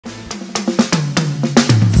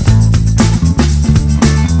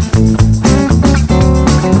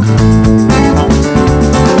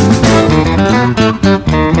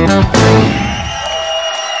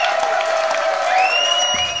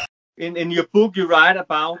in your book, you write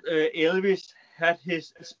about Elvis had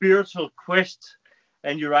his spiritual quest,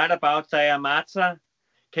 and you write about Daya.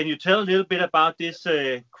 Can you tell a little bit about this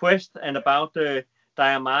quest and about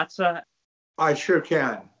Daya? I sure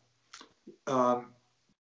can.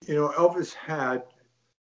 Elvis had,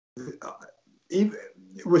 even,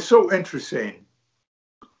 it was so interesting.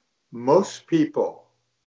 Most people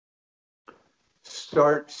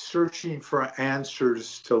start searching for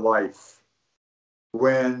answers to life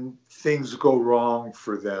when things go wrong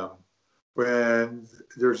for them, when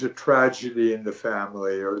there's a tragedy in the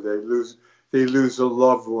family, or they lose a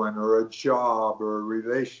loved one, or a job, or a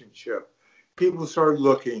relationship. People start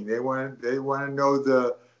looking. They want to know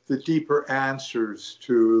the deeper answers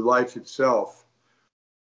to life itself.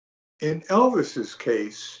 In Elvis's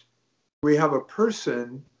case, we have a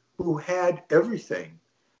person who had everything: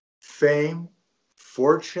 fame,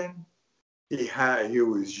 fortune. He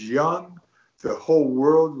was young. The whole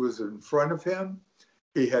world was in front of him.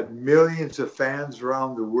 He had millions of fans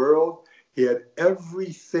around the world. He had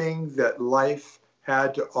everything that life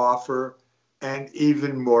had to offer, and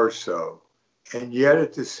even more so. And yet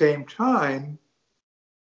at the same time,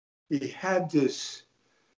 he had this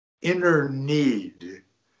inner need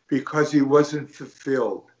because he wasn't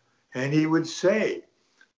fulfilled. And he would say,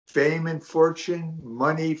 fame and fortune,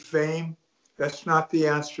 money, fame, that's not the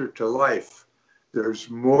answer to life. There's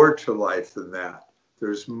more to life than that.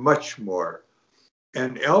 There's much more.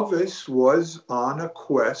 And Elvis was on a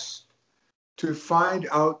quest to find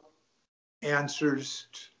out answers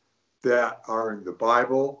that are in the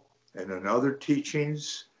Bible and in other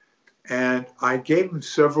teachings. And I gave him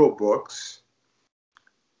several books,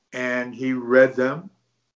 and he read them.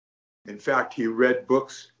 In fact, he read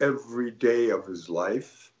books every day of his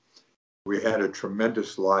life. We had a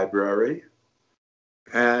tremendous library.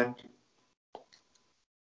 And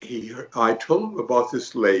I told him about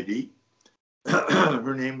this lady.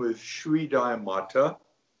 Her name was Sri Daya.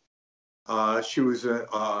 She was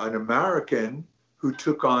an American who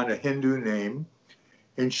took on a Hindu name,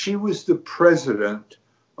 and she was the president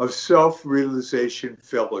of Self-Realization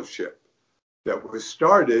Fellowship that was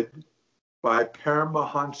started by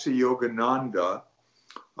Paramahansa Yogananda,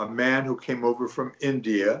 a man who came over from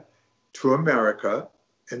India to America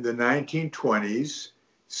in the 1920s,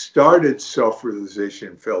 started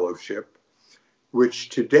Self-Realization Fellowship, which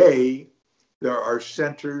today there are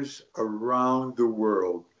centers around the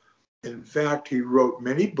world. In fact, he wrote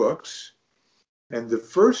many books, and the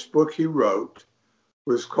first book he wrote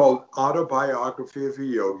was called Autobiography of a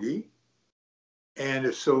Yogi, and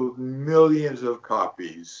it sold millions of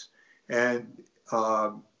copies. And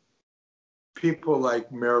people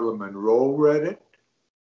like Marilyn Monroe read it,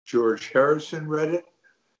 George Harrison read it,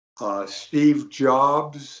 Steve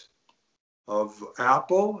Jobs of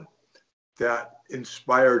Apple, that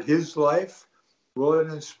inspired his life. Well, it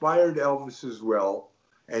inspired Elvis as well,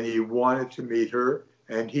 and he wanted to meet her,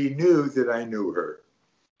 and he knew that I knew her.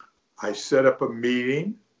 I set up a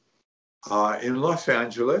meeting in Los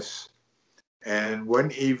Angeles, and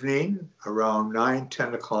one evening around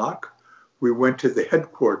 9-10 o'clock, we went to the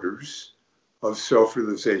headquarters of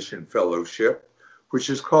Self-Realization Fellowship, which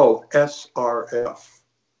is called SRF.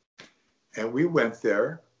 And we went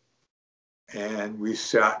there, and we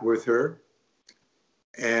sat with her,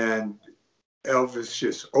 and Elvis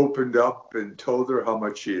just opened up and told her how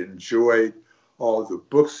much he enjoyed all the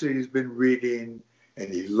books that he's been reading,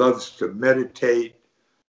 and he loves to meditate.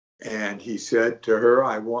 And he said to her,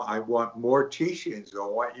 I want more teachings. I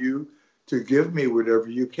want you to give me whatever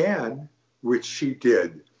you can, which she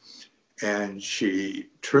did. And she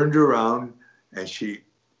turned around and she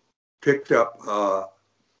picked up a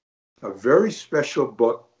very special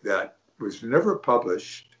book that was never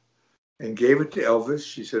published and gave it to Elvis.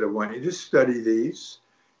 She said, I want you to study these.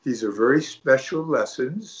 These are very special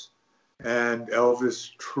lessons. And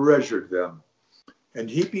Elvis treasured them. And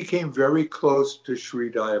he became very close to Sri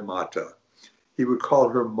Daya. He would call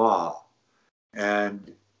her Ma.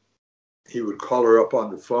 And he would call her up on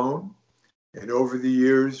the phone. And over the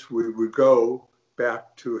years, we would go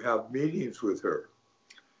back to have meetings with her.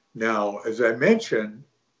 Now, as I mentioned,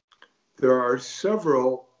 there are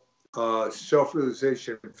several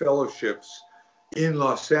self-realization fellowships in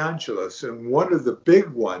Los Angeles. And one of the big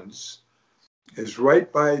ones is right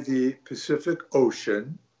by the Pacific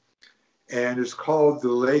Ocean, and it's called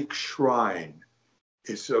the Lake Shrine.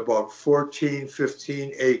 It's about 14,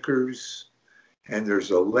 15 acres, and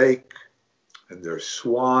there's a lake, and there's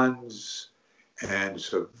swans, and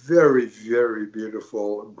it's a very, very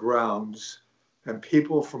beautiful grounds. And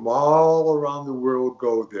people from all around the world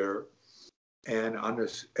go there. And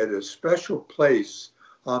at a special place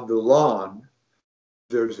on the lawn,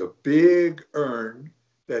 there's a big urn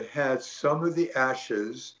that had some of the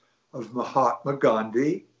ashes of Mahatma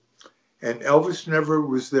Gandhi, and Elvis never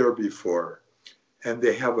was there before. And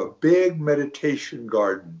they have a big meditation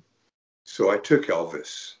garden. So I took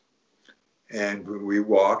Elvis, and when we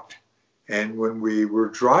walked, and when we were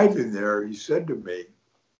driving there, he said to me,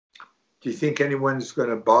 "Do you think anyone's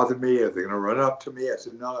going to bother me? Are they going to run up to me?" I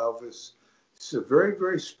said, "No, Elvis, it's a very,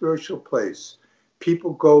 very spiritual place.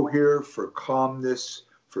 People go here for calmness,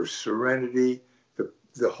 for serenity.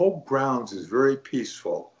 The whole grounds is very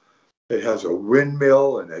peaceful. It has a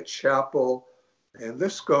windmill and a chapel. And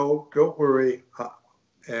let's go. Don't worry."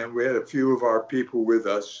 And we had a few of our people with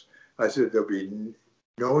us. I said,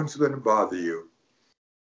 no one's going to bother you.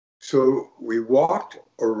 So we walked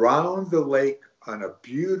around the lake on a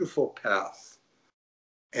beautiful path,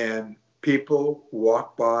 and people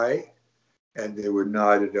walked by and they would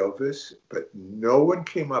nod at Elvis, but no one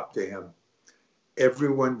came up to him.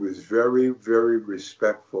 Everyone was very, very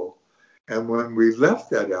respectful. And when we left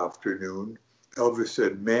that afternoon, Elvis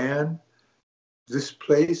said, "Man, this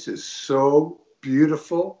place is so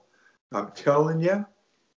beautiful. I'm telling you,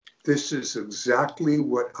 this is exactly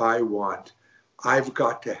what I want. I've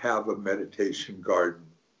got to have a meditation garden."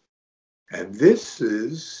 And this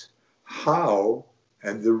is how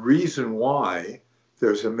and the reason why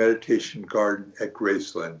there's a meditation garden at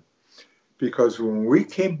Graceland. Because when we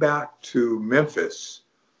came back to Memphis,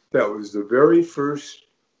 that was the very first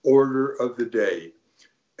order of the day.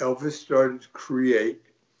 Elvis started to create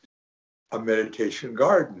a meditation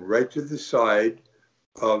garden right to the side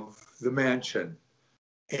of the mansion,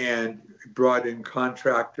 and brought in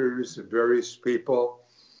contractors and various people,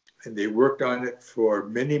 and they worked on it for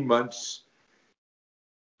many months.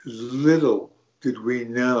 Little did we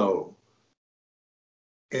know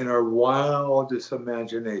in our wildest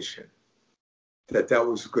imagination that that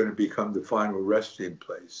was going to become the final resting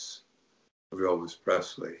place of Elvis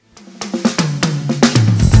Presley.